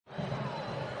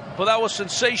Well, that was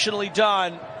sensationally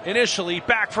done initially.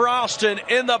 Back for Austin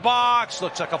in the box.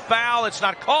 Looks like a foul. It's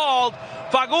not called.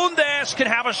 Fagundes can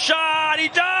have a shot. He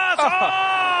does.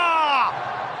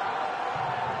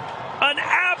 An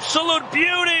absolute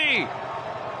beauty.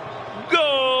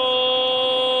 Goal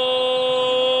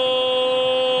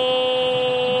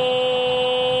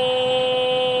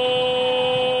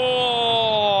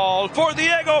for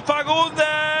Diego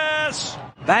Fagundes.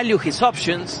 Value his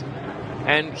options,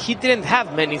 and he didn't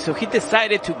have many, so he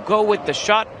decided to go with the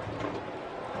shot,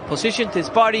 positioned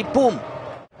his body, boom.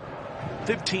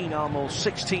 15, almost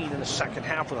 16 in the second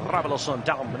half with Raveloson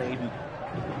dominating.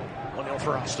 1-0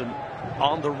 for Austin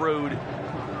on the road.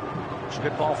 It's a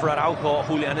good ball for Araujo.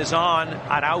 Julian is on.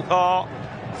 Araujo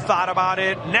thought about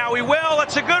it. Now he will.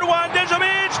 It's a good one.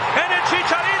 Dejamic and then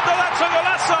Chicharito. That's a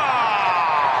golazo.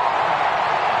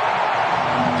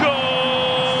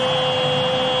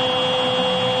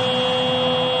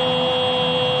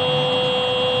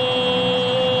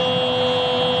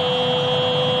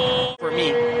 For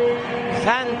me,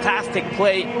 fantastic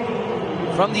play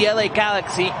from the LA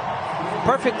Galaxy.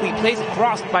 Perfectly placed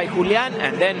cross by Julian,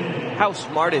 and then how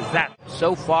smart is that?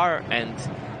 So far and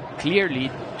clearly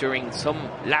during some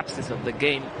lapses of the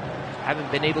game,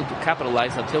 haven't been able to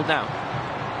capitalize until now.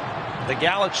 The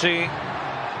Galaxy,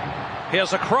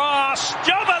 here's a cross.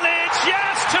 Jovalic,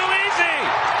 yes, too easy.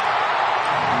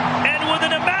 And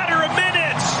within a matter of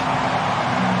minutes,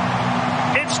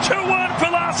 it's 2-1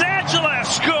 for Los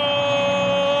Angeles. Goal!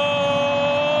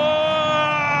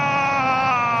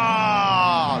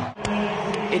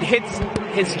 It hits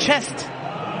his chest,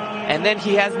 and then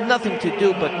he has nothing to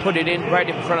do but put it in right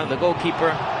in front of the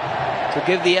goalkeeper to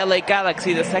give the LA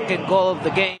Galaxy the second goal of the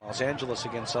game. Los Angeles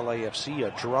against LAFC,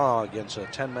 a draw against a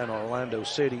 10-man Orlando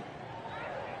City.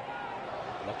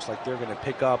 Looks like they're going to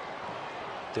pick up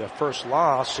their first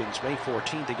loss since May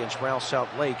 14th against Real Salt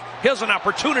Lake. Here's an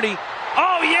opportunity.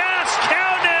 Oh, yes,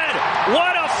 counted!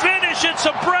 What a finish. It's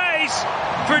a brace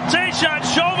for Dejan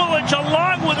Jovalic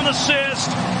along with an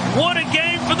assist. What a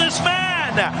game for this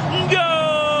man. Goal!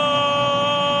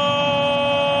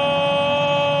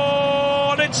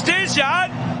 It's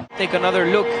Dejan. Take another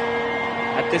look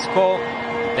at this call.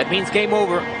 That means game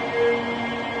over.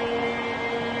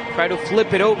 Try to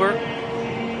flip it over.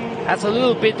 Has a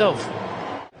little bit of.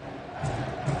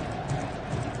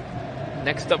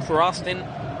 Next up for Austin,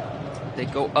 they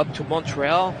go up to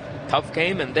Montreal. Tough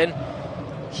game, and then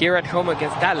here at home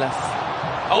against Dallas.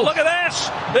 Oh, look at this!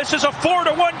 This is a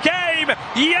 4-1 game!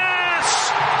 Yes!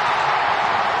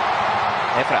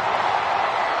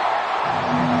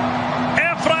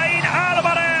 Efrain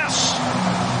Alvarez!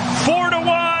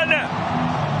 4-1!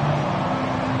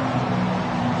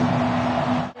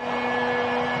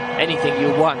 Anything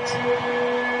you want.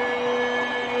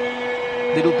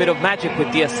 Little bit of magic with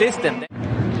the assist, and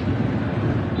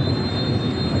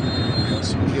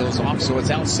peels off, so it's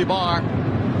Alcibar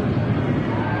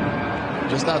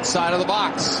just outside of the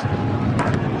box,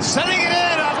 sending it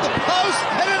in off the post,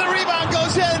 and then the rebound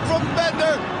goes in from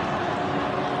Bender.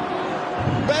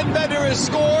 Ben Bender has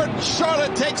scored.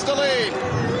 Charlotte takes the lead.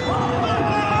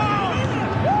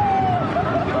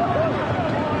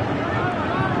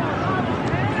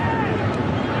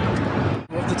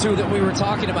 The two that we were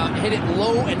talking about hit it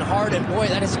low and hard, and boy,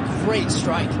 that is a great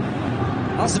strike.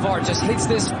 Alcivar just hits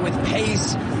this with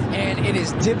pace, and it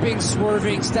is dipping,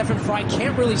 swerving. Stephen Fry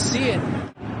can't really see it.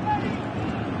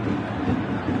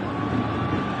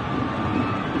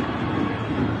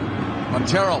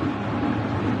 Montero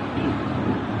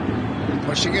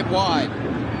pushing it wide.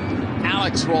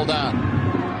 Alex rolled down,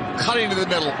 cutting to the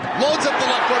middle, loads up the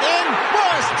left foot in.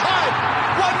 Morris tied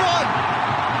 1-1.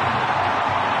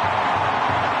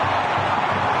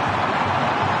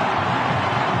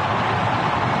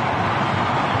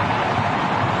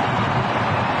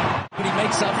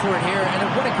 Makes up for it here, and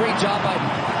what a great job by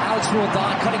Alex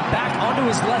Roldan, cutting back onto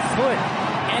his left foot,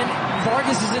 and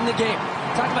Vargas is in the game.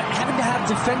 Talking about having to have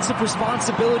defensive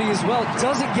responsibility as well.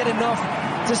 Doesn't get enough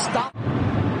to stop.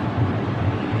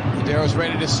 Madero's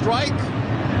ready to strike,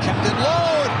 kept it low,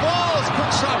 and balls,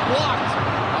 quick shot blocked.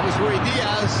 That was Rui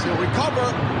Diaz. He'll recover.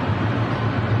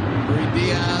 Rui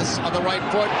Diaz on the right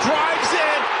foot, drives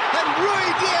in, and Rui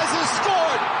Diaz has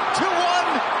scored.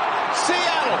 2-1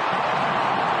 Seattle.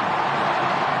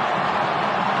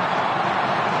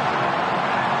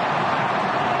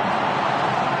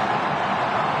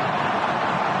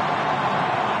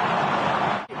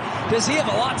 Does he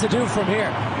have a lot to do from here?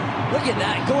 Look at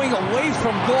that, going away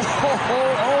from goal.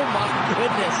 Oh my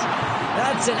goodness.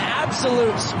 That's an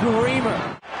absolute screamer.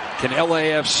 Can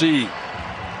LAFC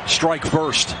strike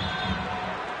first?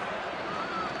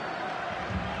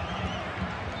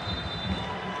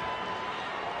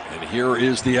 And here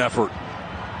is the effort.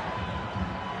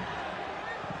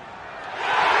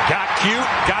 Got cute,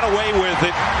 got away with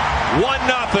it.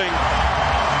 1-0.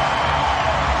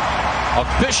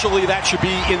 Officially, that should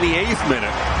be in the 8th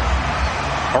minute.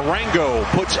 Arango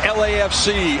puts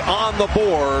LAFC on the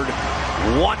board.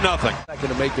 1-0. Not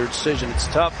going to make their decision. It's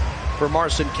tough for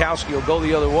Marcinkowski. He'll go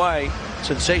the other way.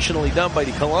 Sensationally done by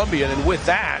the Colombian. And with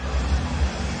that,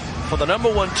 for the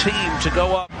number 1 team to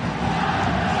go up.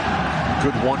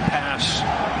 Good one-pass,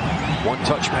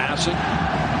 one-touch passing.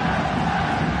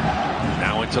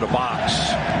 Now into the box.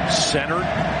 Centered,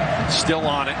 still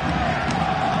on it.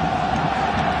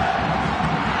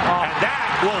 And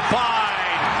that will find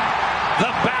the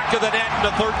back of the net in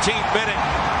the 13th minute.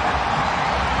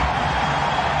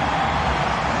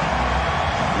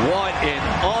 What an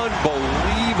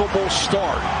unbelievable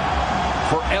start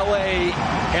for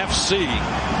LAFC.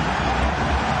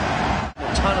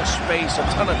 A ton of space, a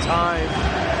ton of time.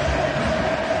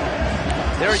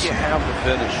 There you have the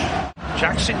finish.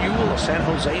 Jackson Ewell, a San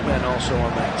Jose man, also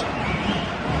on that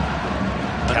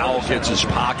team. Cowell gets his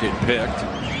pocket picked.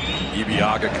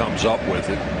 Ibiaga comes up with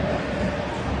it.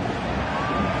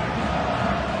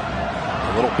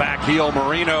 A little back heel,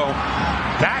 Marino.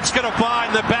 That's going to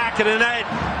find the back of the net.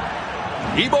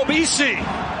 Ibo Bisi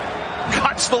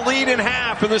cuts the lead in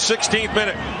half in the 16th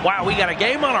minute. Wow, we got a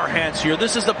game on our hands here.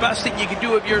 This is the best thing you can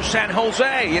do if you're San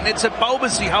Jose, and it's at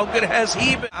Bobasi. How good has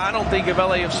he been? I don't think if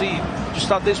LAFC just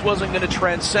thought this wasn't going to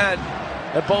transcend.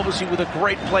 At Bobasi with a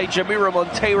great play. Jamiro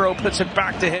Monteiro puts it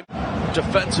back to him.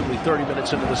 Defensively, 30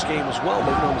 minutes into this game as well,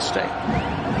 make no mistake.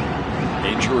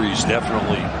 Injuries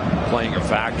definitely playing a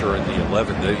factor in the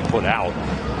 11 that he put out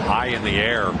high in the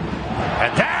air.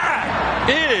 And that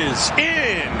is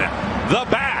in the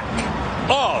back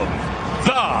of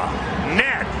the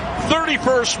net.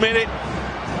 31st minute.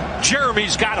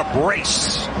 Jeremy's got a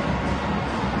brace.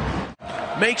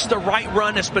 Makes the right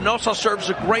run. Espinosa serves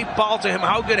a great ball to him.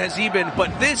 How good has he been?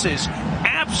 But this is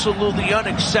absolutely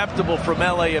unacceptable from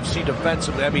LAFC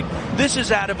defensively. I mean, this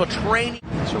is out of a training.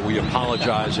 So we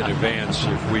apologize in advance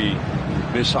if we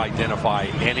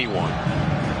misidentify anyone.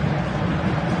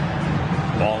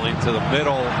 Ball into the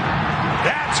middle.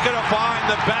 That's going to find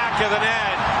the back of the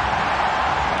net.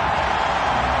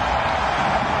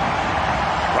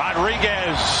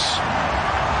 Rodriguez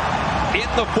in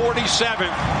the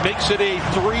 47th makes it a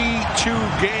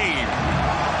 3-2 game.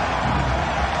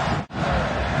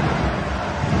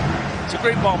 It's a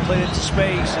great ball played into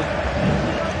space.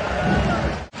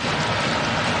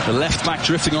 The left back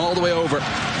drifting all the way over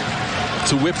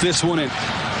to whip this one in.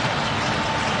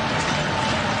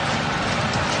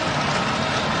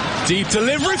 Deep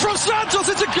delivery from Santos.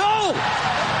 It's a goal.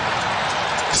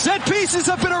 Set pieces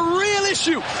have been a real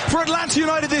issue for Atlanta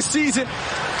United this season.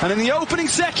 And in the opening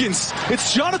seconds,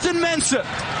 it's Jonathan Mensah.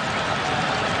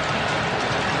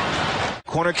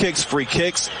 Corner kicks, free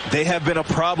kicks, they have been a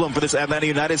problem for this Atlanta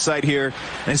United side here,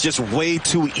 and it's just way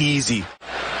too easy.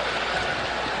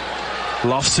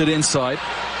 Lofts it inside.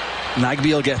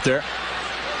 Nagby will get there.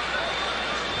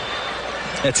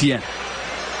 Etienne.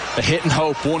 A hit and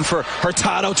hope. One for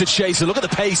Hurtado to chase it. Look at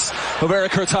the pace of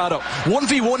Eric Hurtado.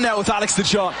 1v1 now with Alex De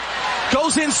Jong.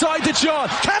 Goes inside De Jong.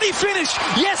 Can he finish?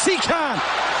 Yes, he can.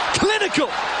 Clinical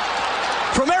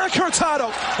from Eric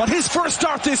Hurtado on his first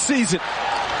start this season.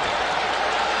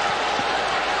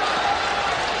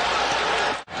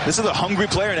 This is a hungry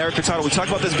player in Eric Hurtado. We talked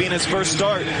about this being his first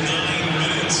start.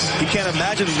 He can't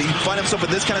imagine he find himself in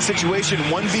this kind of situation,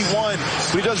 1v1,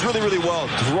 but he does really, really well.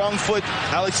 Wrong foot,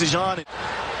 Alex De Jong.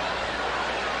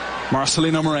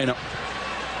 Marcelino Moreno.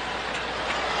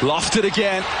 Lofted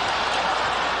again.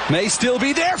 May still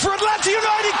be there for Atlanta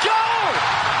United. Goal!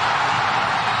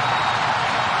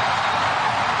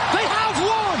 They have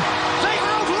won! They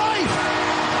have life!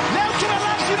 Now can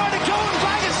Atlanta United go and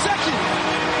bag a second?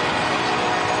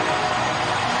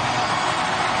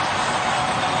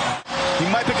 He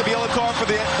might pick up a yellow card for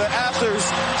the afters,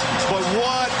 but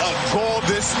what a goal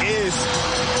this is.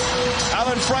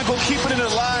 Alan Franco keeping it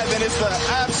alive, and it's the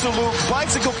absolute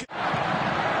bicycle.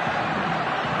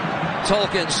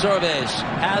 Tolkien surveys,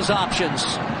 has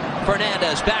options.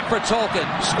 Fernandez back for Tolkien.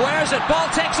 Squares it, ball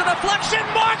takes a deflection.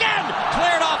 Morgan!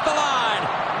 Cleared off the line.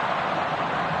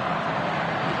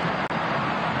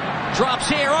 Drops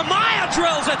here. Amaya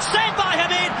drills it. Saved by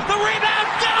Hamid. The rebound.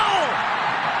 Goal!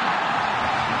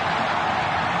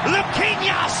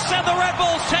 Luquinhas and the Red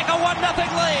Bulls take a 1-0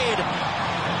 lead.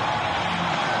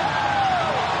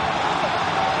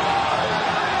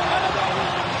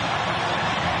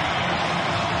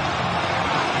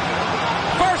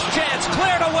 First chance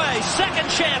cleared away. Second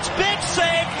chance, big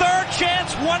save. Third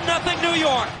chance, 1-0 New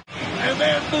York. And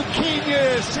then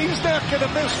Luquinhas, he's not going to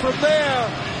miss from there.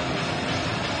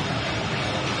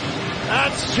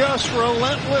 That's just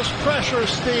relentless pressure,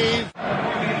 Steve.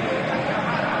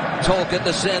 Tolkien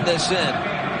to send this in.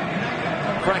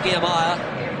 Frankie Amaya.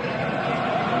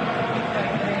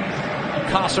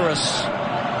 Caceres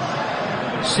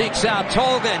seeks out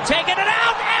Tolkien, taking it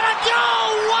out, and a goal!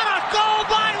 What a goal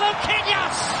by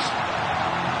Luquinhas!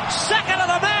 Second of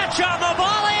the match on the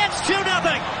volley, it's 2-0.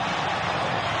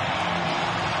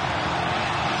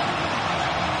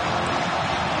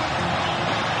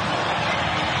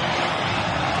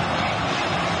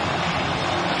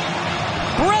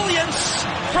 Brilliance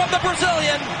from the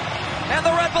Brazilian, and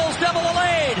the Red Bulls double the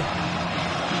lead.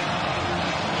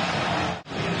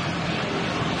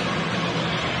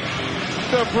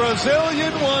 The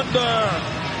Brazilian wonder.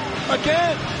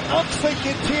 Again, I'm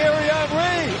thinking Thierry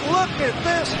Henry. Look at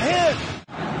this hit.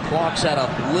 Clark's had a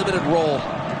limited role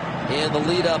in the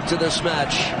lead up to this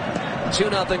match.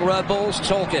 2-0 Red Bulls.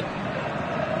 Tolkien.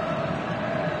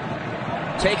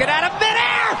 Taken out of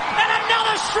midair, and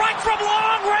another strike from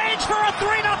long range for a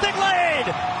 3-0 lead.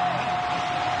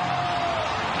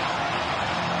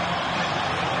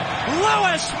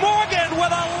 Lewis Morgan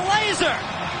with a laser.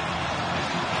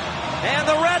 And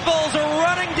the Red Bulls are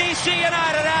running DC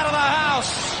United out of the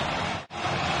house.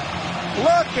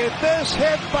 Look at this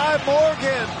hit by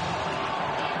Morgan.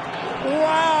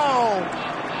 Wow.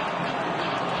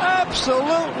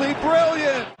 Absolutely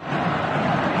brilliant.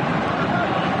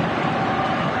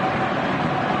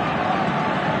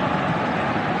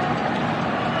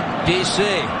 DC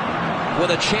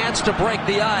with a chance to break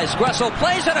the ice. Gressel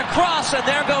plays it across, and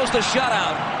there goes the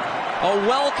shutout. A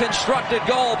well-constructed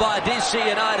goal by DC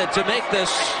United to make this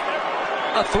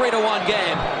a 3-1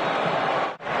 game.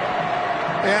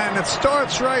 And it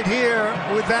starts right here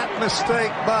with that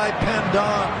mistake by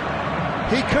Pendon.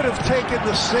 He could have taken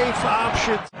the safe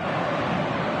option.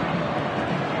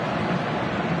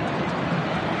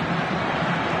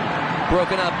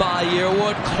 Broken up by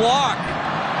Yearwood. Clark.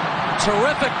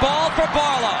 Terrific ball for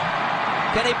Barlow.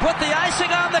 Can he put the icing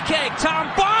on the cake?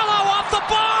 Tom Barlow off the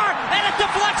bar, and it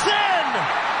deflects in.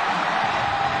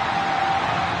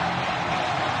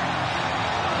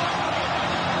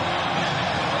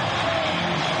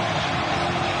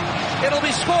 It'll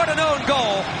be scored an own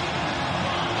goal,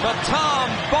 but Tom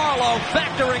Barlow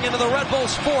factoring into the Red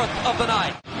Bulls' fourth of the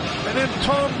night. And then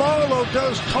Tom Barlow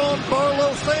does Tom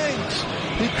Barlow things.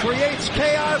 He creates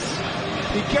chaos.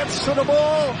 He gets to the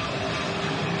ball.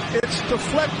 It's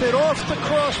deflected off the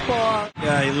crossbar.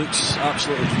 Yeah, he looks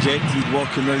absolutely dejected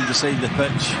walking around the side of the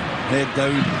pitch, head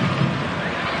down.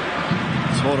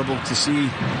 It's horrible to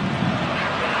see.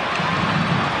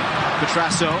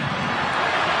 Petrasso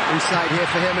inside here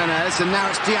for Jimenez, and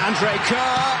now it's DeAndre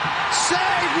Kerr.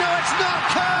 Save! No, it's not.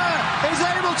 Kerr is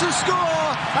able to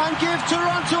score and give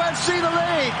Toronto FC the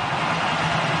lead.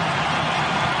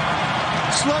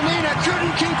 Slonina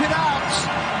couldn't keep it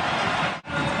out.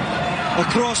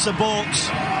 Across the box.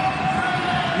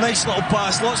 Nice little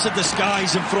pass, lots of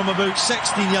disguise, and from about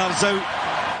 16 yards out.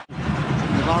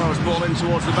 Navarro's ball in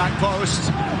towards the back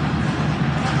post.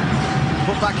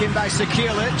 Put back in by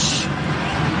Sekilic.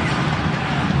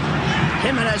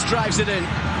 Jimenez drives it in.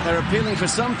 They're appealing for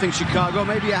something, Chicago.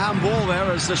 Maybe a handball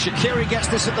there as Shaqiri gets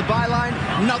this at the byline.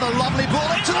 Another lovely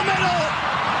ball into the middle.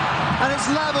 And it's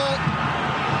level.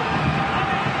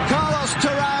 Carlos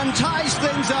Turan ties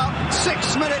things up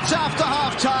 6 minutes after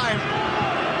half-time.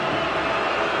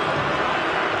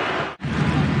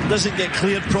 Doesn't get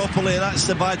cleared properly. That's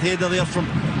the bad header there from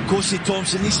Kosi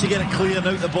Thompson. Needs to get it clear and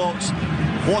out the box.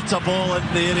 What a ball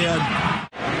into the area.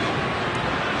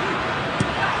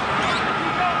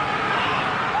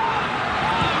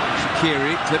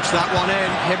 Shaqiri clips that one in.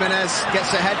 Jimenez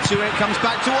gets ahead to it, comes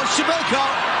back towards Shibilko.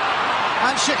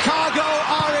 And Chicago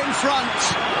are in front.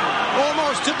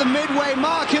 Almost at the midway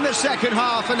mark in the second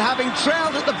half, and having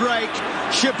trailed at the break,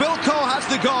 Shibilko has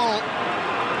the goal.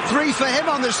 3 for him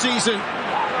on the season.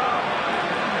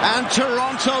 And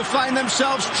Toronto find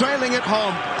themselves trailing at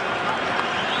home.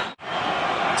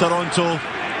 Toronto,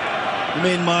 the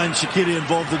main man, Shaqiri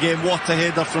involved the game. What a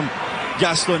header from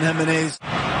Gaston Jimenez.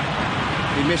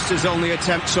 He missed his only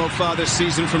attempt so far this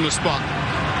season from the spot.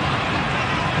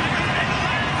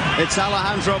 It's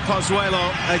Alejandro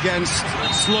Pozuelo against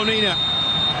Slonina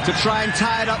to try and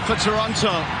tie it up for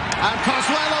Toronto. And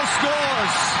Pozuelo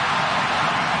scores.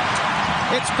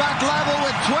 It's back level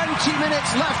with 20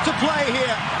 minutes left to play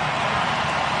here.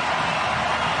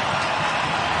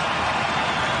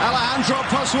 Alejandro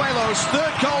Pozuelo's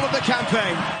third goal of the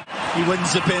campaign. He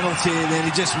wins the penalty, and then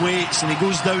he just waits and he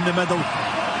goes down the middle.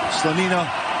 Slonina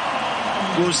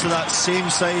goes to that same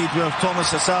side where Thomas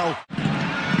Hasal.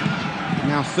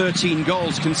 Now 13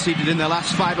 goals conceded in their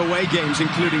last 5 away games,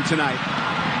 including tonight.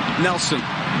 Nelson,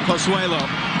 Pozuelo.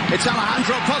 It's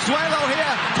Alejandro Pozuelo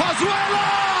here. Pozuelo!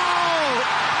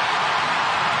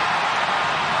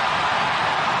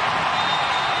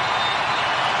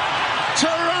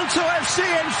 Toronto FC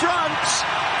in front.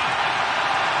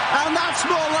 And that's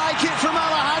more like it from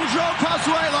Alejandro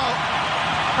Pozuelo.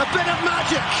 A bit of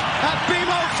magic at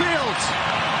BMO Field.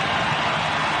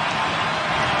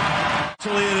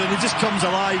 And he just comes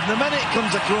alive. The minute it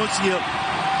comes across here,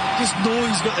 just know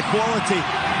he's got the quality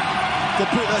to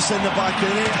put this in the back of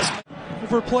the net.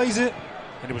 Overplays it.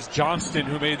 And it was Johnston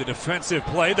who made the defensive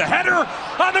play. The header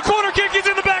on the corner kick is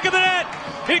in the back of the net.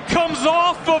 It comes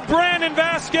off of Brandon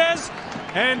Vasquez.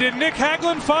 And did Nick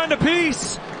Haglund find a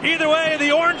piece? Either way,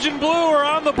 the orange and blue are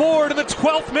on the board in the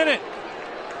 12th minute.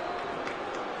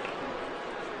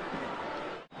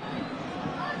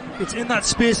 It's in that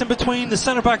space in between the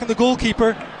centre back and the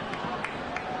goalkeeper.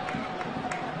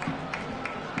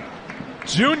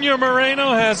 Junior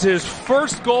Moreno has his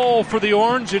first goal for the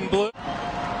orange and blue.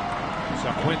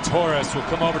 So Quinn Torres will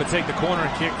come over to take the corner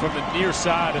kick from the near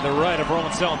side to the right of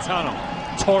Roman Celentano.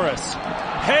 Torres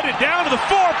headed down to the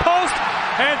far post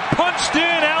and punched in.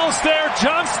 Alistair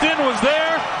Johnston was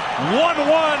there.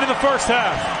 1-1 in the first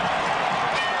half.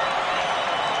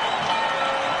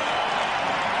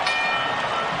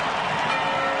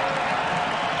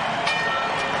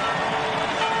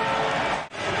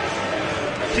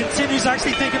 Continues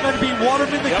actually thinking it might have been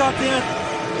Waterman that got the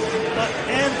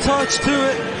end touch to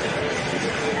it.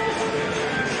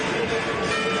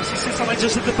 She sees something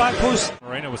just at the back post.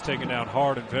 Moreno was taken down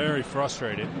hard and very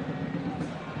frustrated.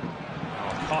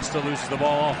 Costa loses the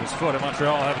ball off his foot, and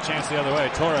Montreal have a chance the other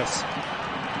way. Torres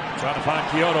trying to find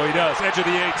Kyoto. He does. Edge of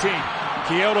the 18.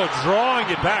 Kyoto drawing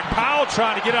it back. Powell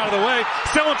trying to get out of the way.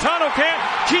 Celentano can't.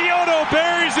 Kyoto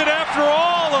buries it after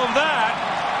all of that.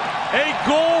 A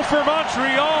goal for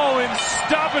Montreal in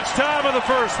stoppage time of the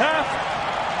first half.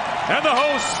 And the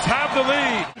hosts have the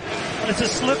lead. It's a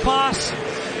slip pass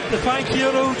to find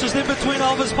Kyoto just in between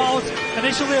Alves Powell.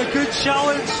 Initially a good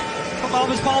challenge from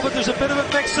Alves Powell, but there's a bit of a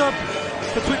mix-up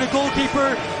between the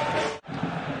goalkeeper.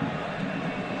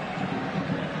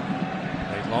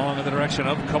 Played long in the direction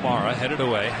of Kamara. Headed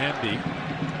away. Hamdi.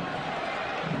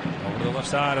 Over to the left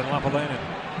side and Lapalainen.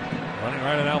 Running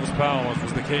right at Alves Powell, as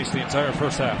was the case the entire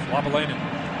first half. Lapalainen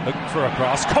looking for a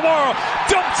cross. Kamara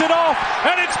dumps it off,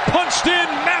 and it's punched in.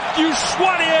 Matthew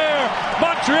Chouanier.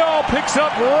 Montreal picks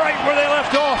up right where they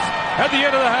left off at the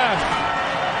end of the half.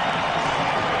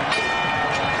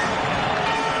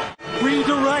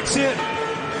 Redirects it.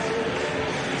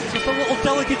 Just a little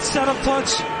delicate setup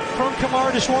touch from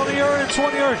Kamara to Chouanier, and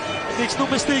Chouanier makes no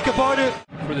mistake about it.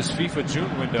 For this FIFA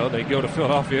June window, they go to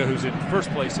Philadelphia, who's in first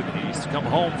place in the East, come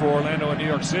home for Orlando and New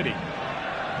York City.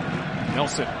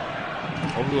 Nelson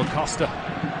over to Acosta,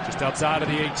 just outside of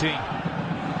the 18.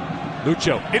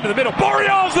 Lucho into the middle.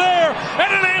 Barrial's there,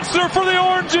 and an answer for the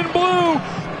orange and blue.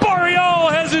 Barrial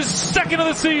has his second of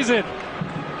the season.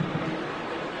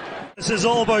 This is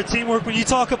all about teamwork. When you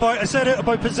talk about, I said it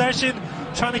about possession,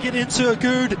 trying to get into a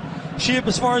good shape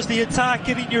as far as the attack,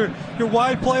 getting your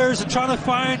wide players and trying to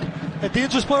find a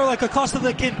dangerous player like Acosta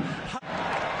that can...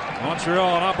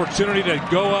 Montreal, an opportunity to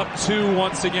go up 2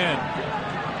 once again.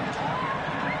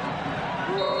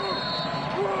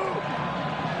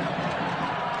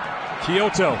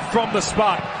 Kyoto from the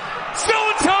spot.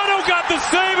 Celentano got the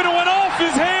save, and it went off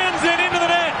his hands and into the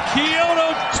net.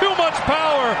 Kyoto, too much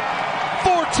power.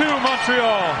 4-2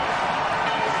 Montreal.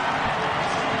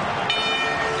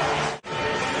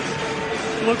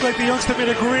 Looked like the youngster made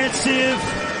a great save.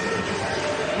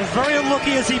 And very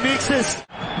unlucky as he makes this.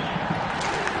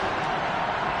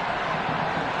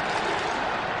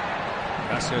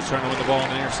 Vasquez trying to win the ball on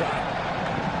the near side.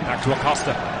 Back to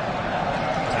Acosta.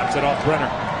 Taps it off Brenner.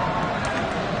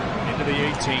 Into the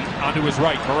 18. Onto his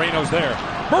right. Moreno's there.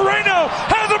 Moreno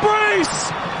has a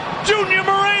brace! Junior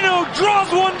Moreno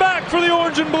draws one back for the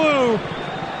orange and blue.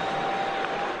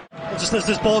 Just as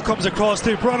this ball comes across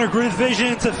to Brenner, great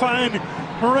vision to find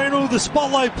Moreno. The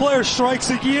spotlight player strikes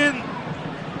again.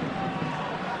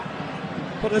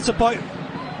 But it's about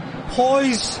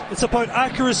poise, it's about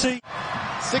accuracy.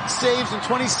 6 saves and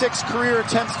 26 career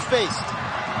attempts faced.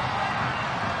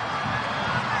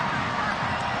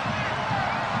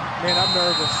 Man, I'm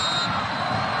nervous.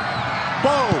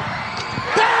 Bo.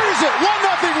 There's it!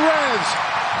 1-0 Revs.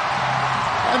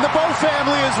 And the Bo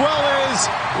family, as well as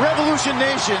Revolution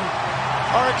Nation,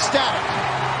 are ecstatic.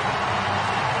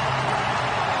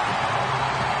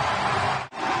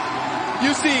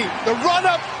 You see the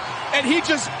run-up, and he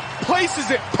just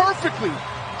places it perfectly.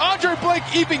 Andre Blake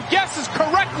even guesses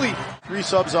correctly. 3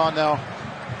 subs on now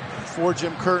for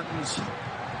Jim Curtin's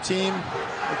team.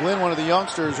 Glenn, one of the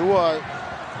youngsters, who a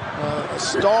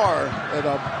star at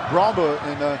Bromba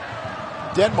in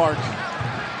Denmark.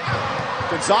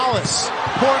 Gonzalez,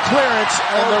 poor clearance,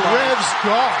 and the Revs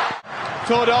gone.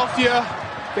 Philadelphia,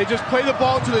 they just play the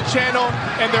ball to the channel,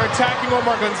 and they're attacking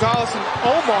Omar Gonzalez, and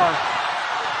Omar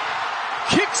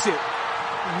kicks it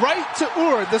right to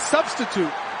Ur, the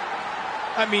substitute.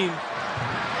 I mean,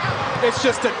 it's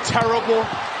just a terrible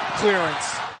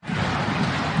clearance.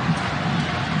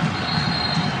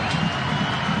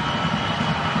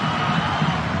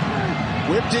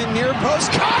 Whipped in near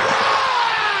post. Kara!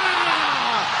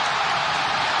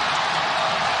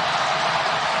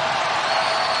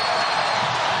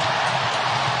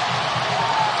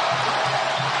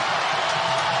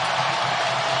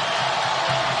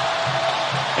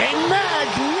 A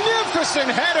magnificent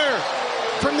header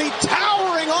from the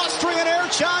towering Austrian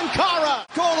Ercan Kara.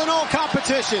 Goal in all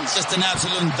competitions. Just an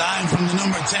absolute dime from the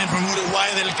number 10 from Uruguay,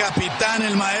 del Capitán,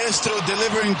 el Maestro,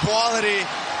 delivering quality.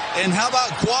 And how about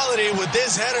quality with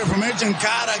this header from Ercan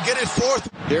Kara? Get it fourth.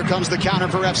 Here comes the counter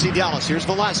for FC Dallas. Here's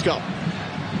Velasco.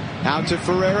 Out to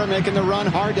Ferreira, making the run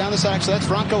hard down the side. Actually, that's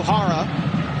Franco Jara,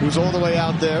 who's all the way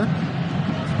out there.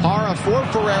 Jara for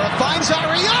Ferreira, finds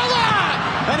Arriola!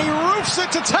 And he roofs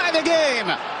it to tie the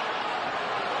game.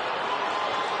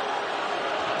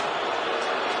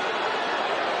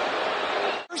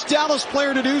 First Dallas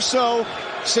player to do so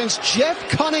since Jeff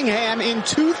Cunningham in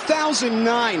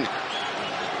 2009.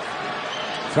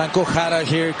 Franco Jara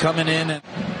here coming in.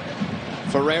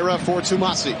 Ferreira for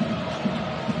Tumasi.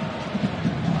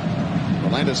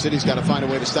 Orlando City's got to find a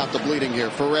way to stop the bleeding here.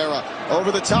 Ferreira over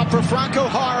the top for Franco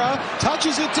Jara.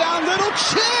 Touches it down. Little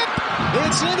chip.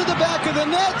 It's into the back of the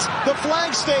net. The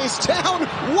flag stays down.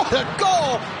 What a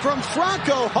goal from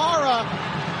Franco Jara,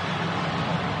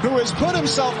 who has put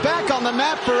himself back on the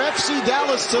map for FC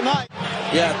Dallas tonight.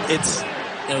 Yeah, it's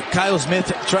Kyle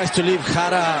Smith tries to leave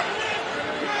Jara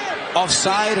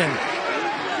offside,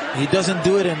 and he doesn't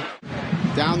do it. And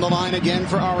down the line again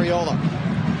for Arriola.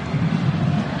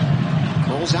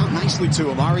 Rolls out nicely to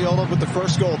him. Arriola with the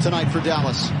first goal tonight for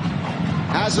Dallas.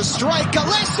 Has a strike.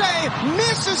 Galese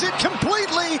misses it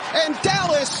completely, and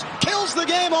Dallas kills the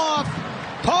game off.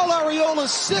 Paul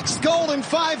Arriola's 6th goal in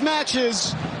 5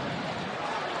 matches.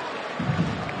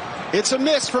 It's a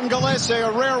miss from Galese,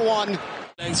 a rare one.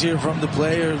 Thanks here from the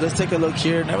player. Let's take a look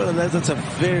here. Nevertheless, that's a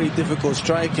very difficult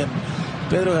strike, and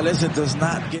Pedro Galese does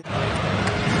not get.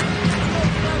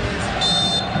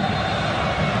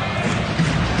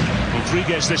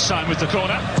 Rodriguez this time with the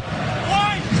corner.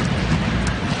 Wide!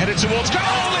 Headed towards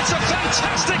goal. It's a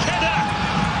fantastic header.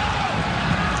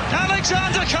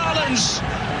 Alexander Carlins.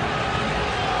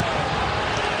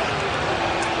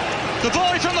 The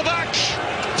boy from the back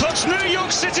puts New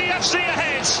York City FC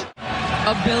ahead.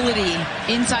 Ability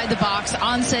inside the box,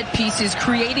 on set pieces,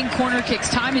 creating corner kicks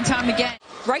time and time again.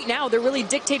 Right now, they're really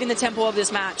dictating the tempo of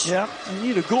this match. Yeah, they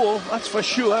need a goal, that's for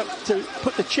sure, to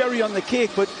put the cherry on the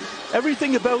cake, but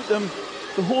everything about them,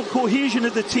 the whole cohesion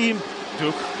of the team.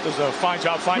 Duke does a fine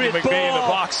job finding Great McVay in the ball.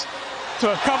 box. To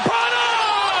Campana!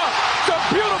 It's a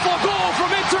beautiful goal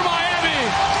from Inter Miami.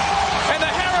 And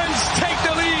the Herons take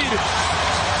the lead.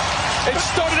 It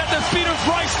started at the feet of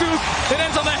Bryce Duke. It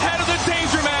ends on the head of the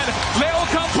danger man, Leo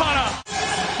Campana.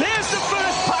 There's the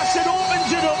first pass that opens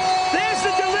it up. There's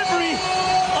the delivery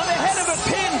on the head of a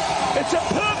pin. It's a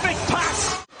perfect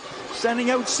pass. Sending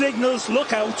out signals,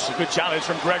 look out. It's a good challenge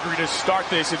from Gregory to start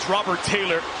this. It's Robert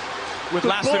Taylor with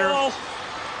Lassiter.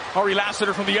 Ari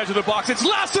Lassiter from the edge of the box. It's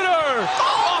Lassiter!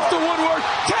 Off the woodwork.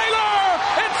 Taylor!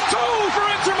 It's 2 for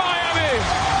Inter Miami.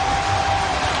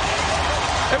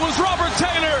 It was Robert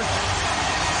Taylor.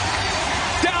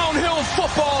 Downhill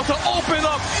football to open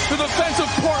up the defense of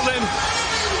Portland.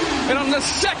 And on the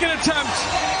second attempt,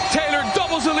 Taylor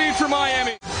doubles the lead for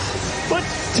Miami. But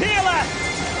Taylor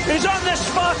is on the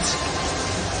spot.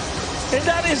 And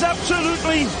that is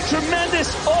absolutely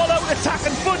tremendous all-out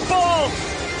attacking football.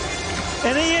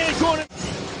 And he ain't going to...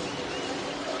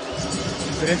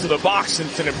 Into the box, and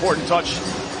it's an important touch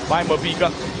by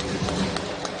Mabika.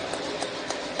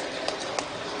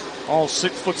 All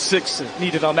 6'6"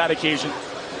 needed on that occasion.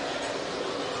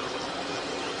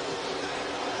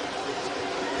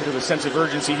 Bit of a sense of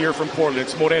urgency here from Portland.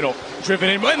 It's Moreno driven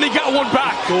in, and they got one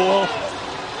back. Goal.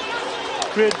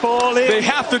 Great ball in. They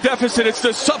have the deficit. It's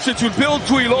the substitute, Bill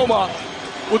Tuiloma,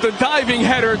 with a diving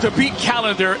header to beat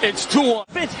Callender. It's 2-1.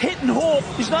 Bit hit and hope.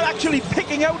 He's not actually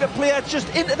picking out a player. It's just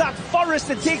into that forest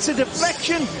that takes a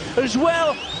deflection as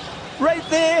well. Right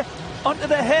there onto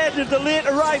the head of the late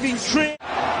arriving train.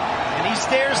 He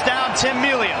stares down Tim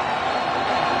Melia.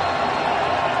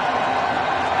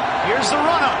 Here's the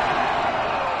run-up.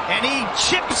 And he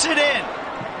chips it in.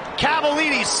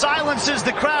 Cavallini silences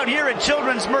the crowd here at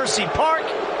Children's Mercy Park.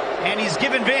 And he's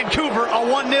given Vancouver a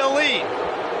 1-0 lead.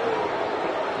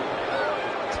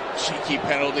 Cheeky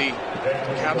penalty.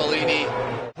 Cavallini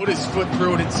put his foot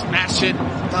through it and smash it.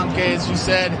 Tanke, as you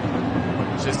said,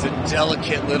 just a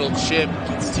delicate little chip.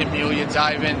 Gets Tim Melia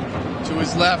diving to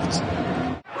his left.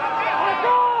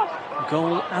 A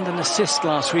goal and an assist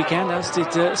last weekend, as did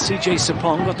CJ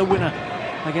Sapong. Got the winner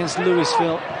against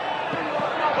Louisville.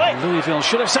 Louisville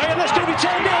should have saved, and that's going to be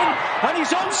turned in, and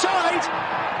he's onside.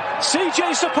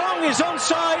 CJ Sapong is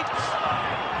onside,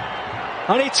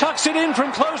 and he tucks it in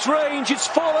from close range. It's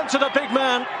fallen to the big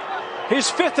man, his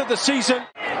 5th of the season.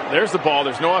 There's the ball.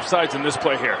 There's no offsides in this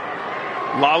play here.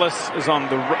 Lawless is on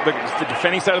the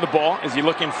defending side of the ball. Is he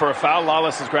looking for a foul?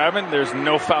 Lawless is grabbing. There's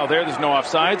no foul there. There's no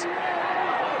offsides.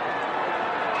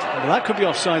 Well, that could be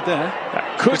offside there.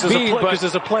 That could be, because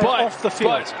there's a player off the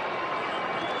field.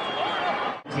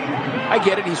 I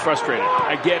get it. He's frustrated.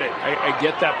 I get it. I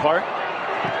get that part.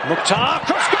 Mukhtar,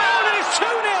 cross goal, and it's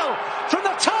 2-0 from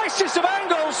the tightest of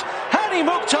angles. Hani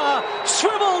Mukhtar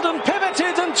swiveled and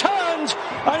pivoted and turned,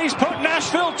 and he's put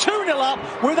Nashville 2-0 up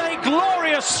with a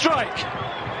glorious strike.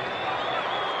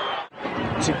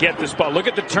 To get this ball. Look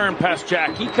at the turn past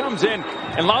Jack. He comes in,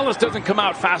 and Lawless doesn't come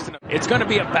out fast enough. It's going to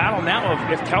be a battle now of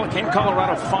can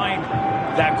Colorado find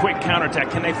that quick counterattack?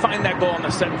 Can they find that goal on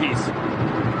the set piece?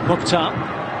 Mukhtar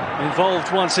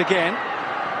involved once again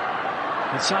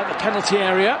inside the penalty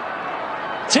area.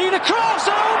 Tina Cross,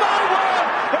 oh my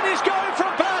word! And he's going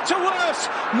from bad to worse.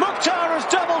 Mukhtar has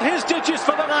doubled his digits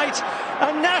for the night,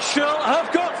 and Nashville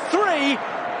have got 3,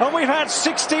 and we've had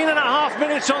 16 and a half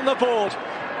minutes on the board.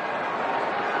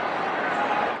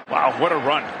 Wow, what a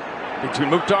run between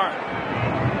Mukhtar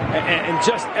and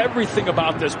just everything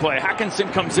about this play.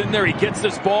 Hackinson comes in there, he gets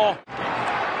this ball.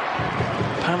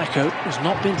 Panico has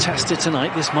not been tested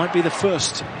tonight. This might be the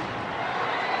first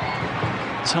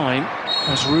time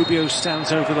as Rubio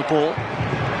stands over the ball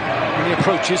and he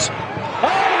approaches. Oh,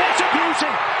 what a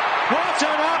beauty! What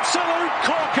an absolute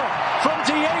corker from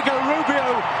Diego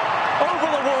Rubio over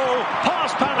the wall,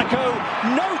 past Panico,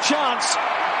 no chance,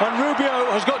 and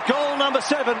Rubio has got goal number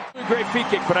 7. Great free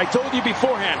kick, but I told you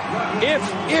beforehand,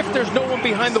 if there's no one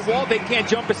behind the wall, they can't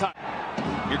jump as high.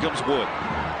 Here comes Wood.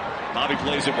 Bobby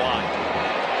plays it wide.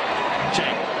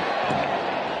 Chang.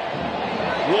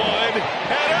 Wood.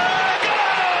 Header.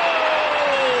 Goal!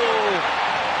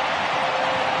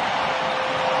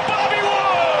 Bobby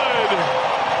Wood!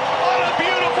 On a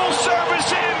beautiful service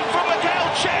in from Miguel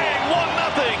Chang.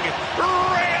 1-0.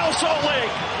 Real Salt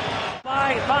Lake.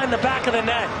 Behind the back of the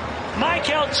net.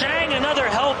 Michael Chang, another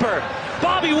helper.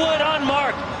 Bobby Wood on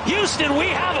mark. Houston, we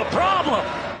have a problem.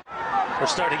 We're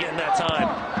starting to get in that time.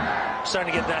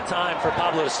 Starting to get that time for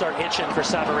Pablo to start itching for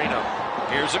Savarino.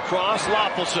 Here's a cross,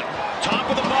 Lopelson. Top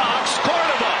of the box,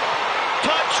 Cordova.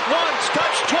 Touch once,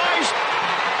 touch twice.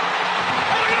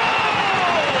 And a goal!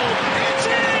 It's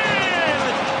in!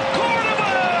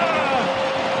 Cordova!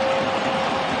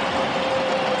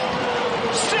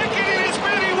 Second in as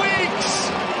many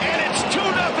weeks, and it's 2-0.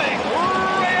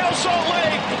 Real Salt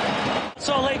Lake.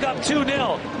 Salt Lake up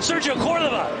 2-0. Sergio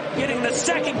Cordova getting the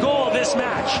second goal of this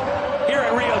match here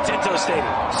at Rio Tinto Stadium.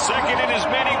 Second in as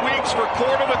many weeks for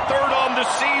Cordova, 3rd on the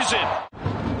season.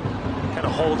 Kind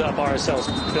of hold up RSL's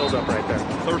build up right there.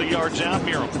 30 yards out,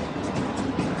 Miram.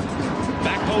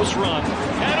 Back post run.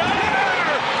 Header!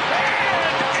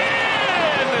 And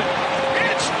in!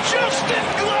 It's Justin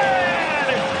Glenn!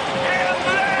 And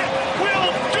that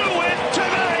will do it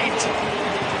tonight!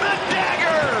 The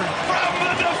dagger from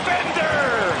the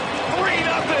defender!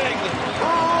 3-0,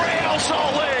 Real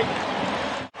Salt Lake!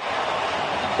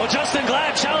 Well, Justin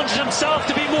Glad challenges himself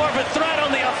to be more of a threat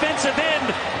on the offensive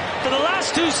end for the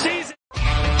last 2 seasons.